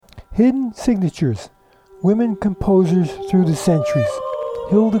Hidden Signatures, Women Composers Through the Centuries,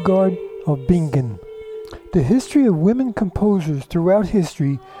 Hildegard of Bingen. The history of women composers throughout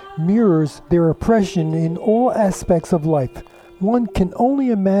history mirrors their oppression in all aspects of life. One can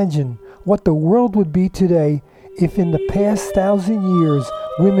only imagine what the world would be today if in the past 1,000 years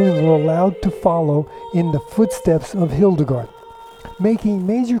women were allowed to follow in the footsteps of Hildegard, making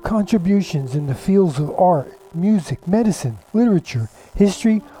major contributions in the fields of art, music, medicine, literature,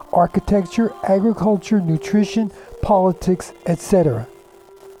 history, architecture, agriculture, nutrition, politics, etc.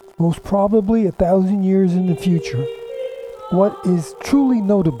 Most probably 1,000 years in the future. What is truly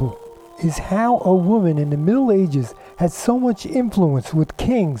notable is how a woman in the Middle Ages had so much influence with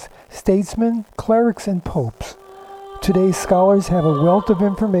kings, statesmen, clerics, and popes. Today's scholars have a wealth of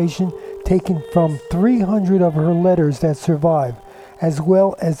information taken from 300 of her letters that survive, as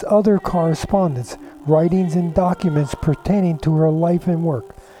well as other correspondence, writings, and documents pertaining to her life and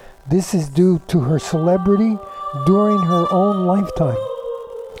work. This is due to her celebrity during her own lifetime.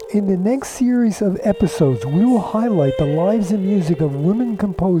 In the next series of episodes, we will highlight the lives and music of women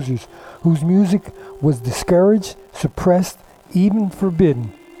composers whose music was discouraged, suppressed, even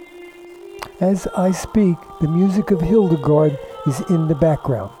forbidden. As I speak, the music of Hildegard is in the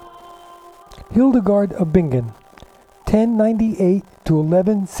background. Hildegard of Bingen, 1098 to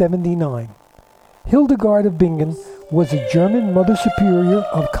 1179. Hildegard of Bingen was a German Mother Superior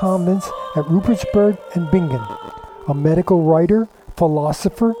of convents at Rupertsberg and Bingen, a medical writer,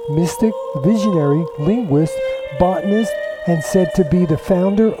 philosopher, mystic, visionary, linguist, botanist, and said to be the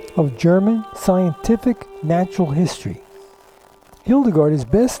founder of German scientific natural history. Hildegard is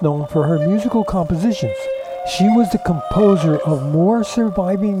best known for her musical compositions. She was the composer of more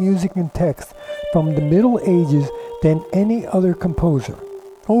surviving music and text from the Middle Ages than any other composer.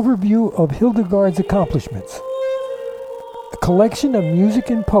 Overview of Hildegard's accomplishments. A collection of music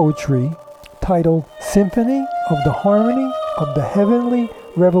and poetry titled Symphony of the Harmony of the Heavenly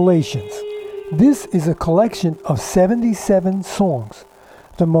Revelations. This is a collection of 77 songs,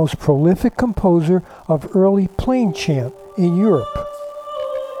 the most prolific composer of early plain chant in Europe.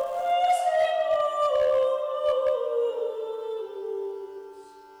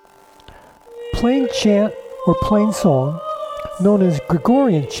 Plain chant or plain song, known as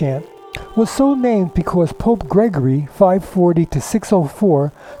Gregorian chant, was so named because Pope Gregory 540 to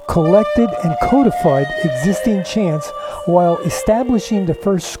 604 collected and codified existing chants while establishing the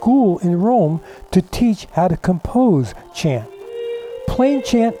first school in Rome to teach how to compose chant. Plain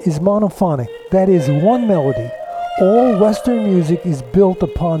chant is monophonic, that is, one melody. All Western music is built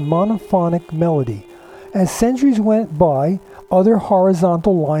upon monophonic melody. As centuries went by, other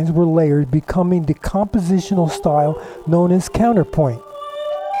horizontal lines were layered, becoming the compositional style known as counterpoint.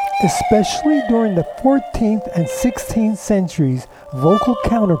 Especially during the 14th and 16th centuries, vocal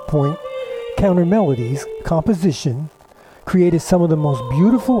counterpoint, countermelodies, composition, created some of the most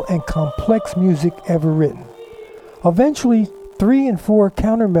beautiful and complex music ever written. Eventually, 3 and 4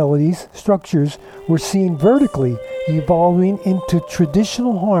 countermelodies structures were seen vertically evolving into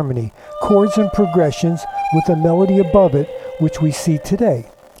traditional harmony, chords and progressions with a melody above it, which we see today.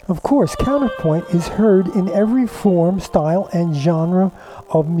 Of course, counterpoint is heard in every form, style, and genre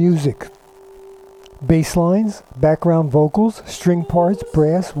of music. Bass lines, background vocals, string parts,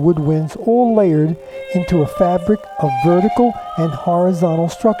 brass, woodwinds, all layered into a fabric of vertical and horizontal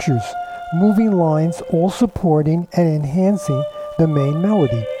structures, moving lines all supporting and enhancing the main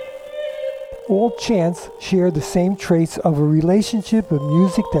melody. All chants share the same traits of a relationship of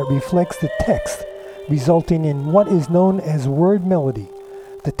music that reflects the text, resulting in what is known as word melody.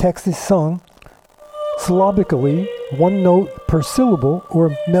 The text is sung syllabically, one note per syllable, or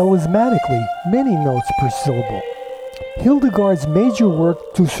melismatically, many notes per syllable. Hildegard's major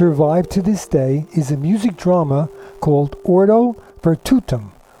work to survive to this day is a music drama called Ordo Virtutum,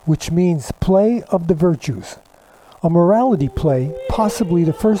 which means play of the virtues. A morality play, possibly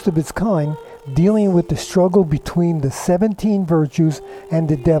the first of its kind, dealing with the struggle between the 17 virtues and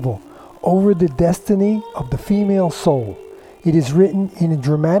the devil over the destiny of the female soul. It is written in a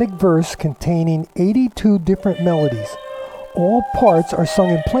dramatic verse containing 82 different melodies. All parts are sung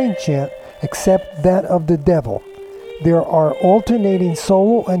in plain chant except that of the devil. There are alternating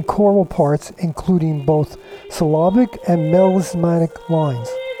solo and choral parts, including both syllabic and melismatic lines.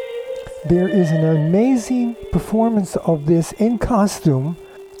 There is an amazing performance of this in costume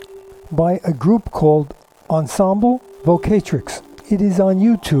by a group called Ensemble Vocatrix. It is on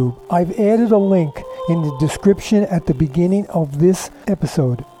YouTube. I've added a link in the description at the beginning of this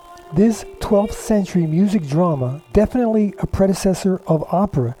episode. This 12th century music drama, definitely a predecessor of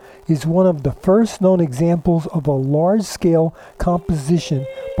opera, is one of the first known examples of a large-scale composition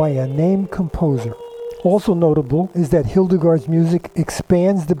by a named composer. Also notable is that Hildegard's music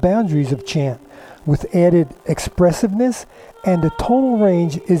expands the boundaries of chant with added expressiveness, and the tonal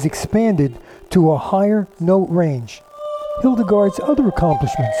range is expanded to a higher note range. Hildegard's other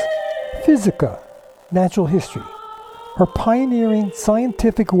accomplishments: Physica, natural history. Her pioneering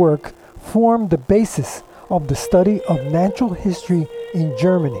scientific work formed the basis of the study of natural history in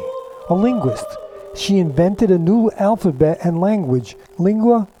Germany. A linguist, she invented a new alphabet and language,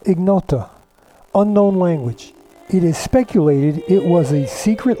 lingua ignota, unknown language. It is speculated it was a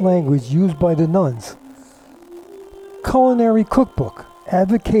secret language used by the nuns. Culinary cookbook,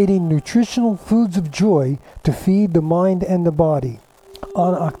 advocating nutritional foods of joy to feed the mind and the body.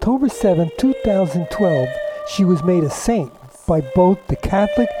 On October 7, 2012, she was made a saint by both the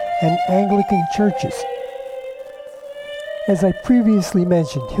Catholic and Anglican churches. As I previously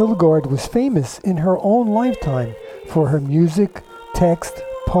mentioned, Hildegard was famous in her own lifetime for her music, text,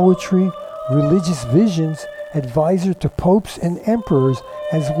 poetry, religious visions, advisor to popes and emperors,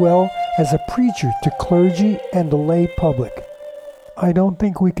 as well as a preacher to clergy and the lay public. I don't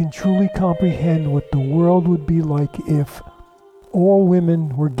think we can truly comprehend what the world would be like if all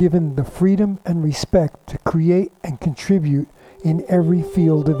women were given the freedom and respect to create and contribute in every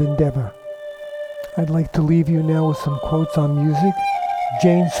field of endeavor. I'd like to leave you now with some quotes on music.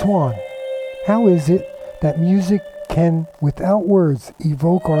 Jane Swan: how is it that music can, without words,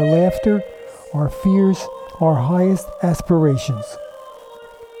 evoke our laughter, our fears, our highest aspirations?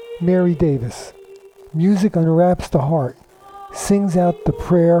 Mary Davis: music unwraps the heart, sings out the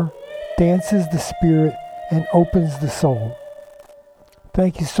prayer, dances the spirit, and opens the soul.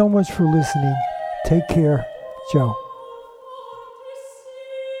 Thank you so much for listening. Take care, Joe.